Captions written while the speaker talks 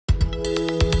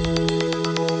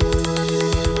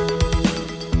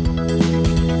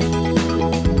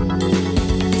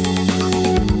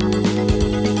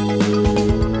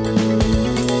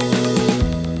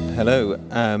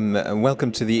And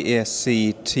welcome to the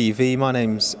ESC TV. My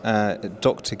name's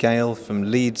Dr. Gale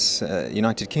from Leeds,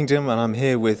 United Kingdom, and I'm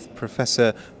here with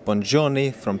Professor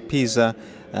Bongiorni from Pisa,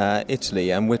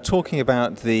 Italy, and we're talking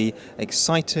about the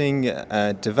exciting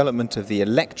development of the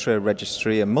ELECTRa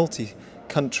registry, a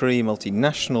multi-country,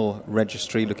 multinational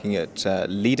registry looking at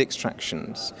lead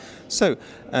extractions. So,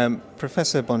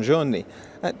 Professor Bongiorni,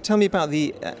 tell me about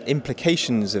the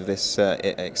implications of this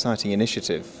exciting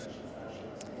initiative.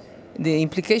 The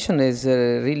implication is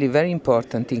really very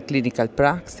important in clinical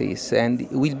practice, and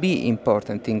will be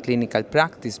important in clinical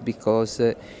practice because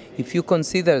if you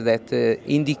consider that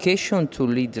indication to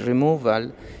lead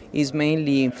removal is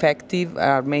mainly infective,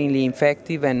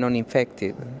 and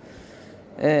non-infective.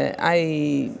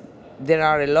 There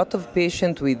are a lot of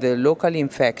patients with local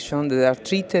infection that are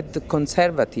treated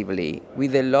conservatively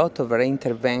with a lot of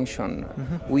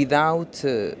reintervention without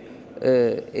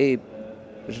a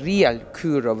real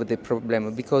cure of the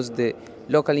problem, because the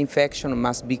local infection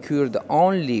must be cured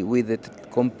only with the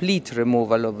complete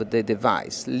removal of the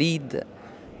device, lead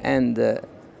and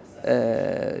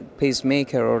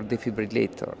pacemaker or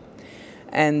defibrillator.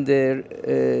 And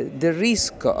the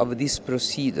risk of this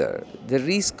procedure, the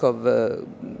risk of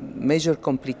major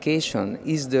complication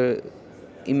is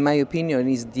in my opinion,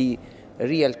 is the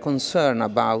real concern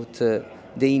about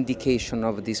the indication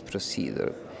of this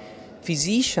procedure.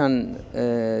 Physicians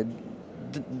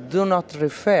do not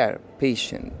refer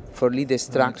patient for lead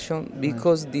extraction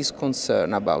because this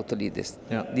concern about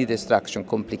lead extraction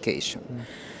complication.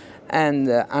 And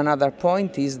another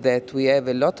point is that we have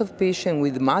a lot of patients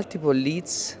with multiple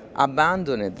leads,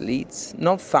 abandoned leads,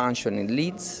 not functioning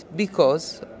leads,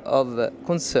 because of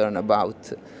concern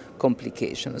about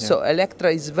complication. So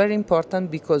ELECTRa is very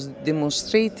important because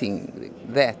demonstrating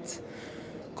that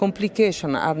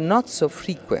complications are not so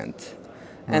frequent,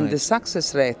 and the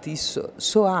success rate is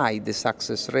so high, the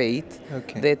success rate,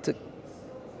 that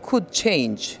could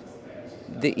change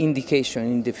the indication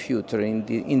in the future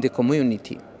in the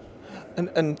community.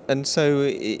 And so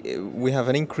we have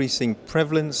an increasing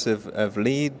prevalence of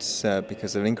leads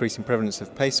because of an increasing prevalence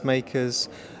of pacemakers,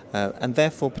 and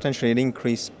therefore potentially an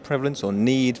increased prevalence or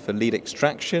need for lead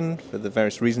extraction for the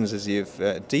various reasons as you've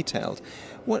detailed.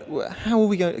 How are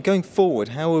we going forward?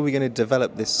 How are we going to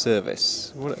develop this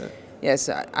service? Yes,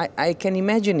 I can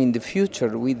imagine in the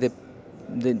future with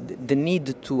the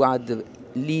need to add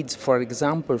leads, for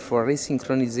example, for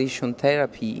resynchronization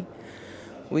therapy.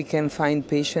 We can find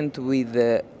patients with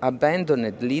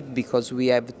abandoned lead because we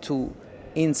have to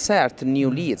insert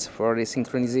new leads for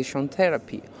resynchronization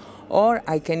therapy. Or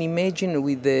I can imagine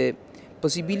with the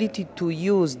possibility to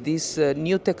use this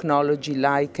new technology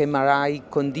like MRI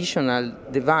conditional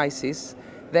devices.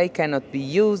 They cannot be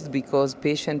used because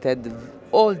patients had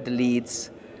old leads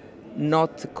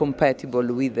not compatible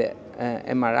with the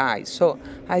MRI. So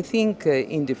I think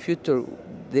in the future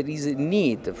there is a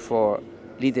need for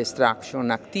lead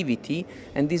extraction activity,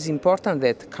 and it is important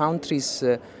that countries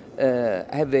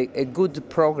have a good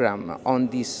program on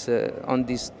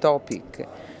this topic.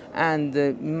 And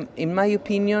in my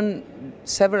opinion,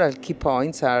 several key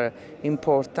points are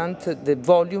important. The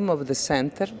volume of the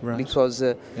center, because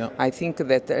I think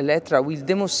that ELECTRa will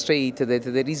demonstrate that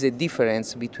there is a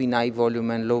difference between high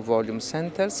volume and low volume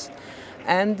centers,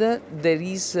 and there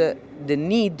is the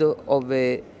need of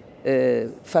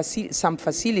some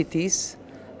facilities,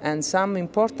 and some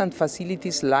important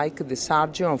facilities like the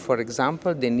surgeon, for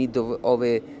example, the need of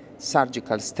a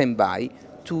surgical standby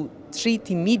to treat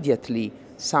immediately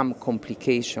some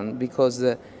complication,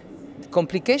 because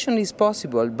complication is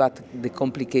possible, but the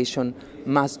complication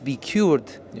must be cured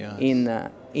in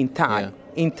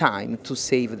time to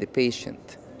save the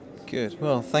patient. Good.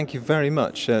 Well, thank you very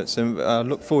much. So I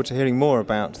look forward to hearing more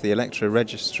about the ELECTRa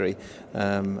registry.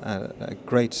 A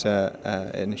great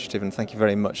initiative, and thank you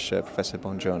very much, Professor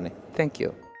Bongiorni. Thank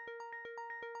you.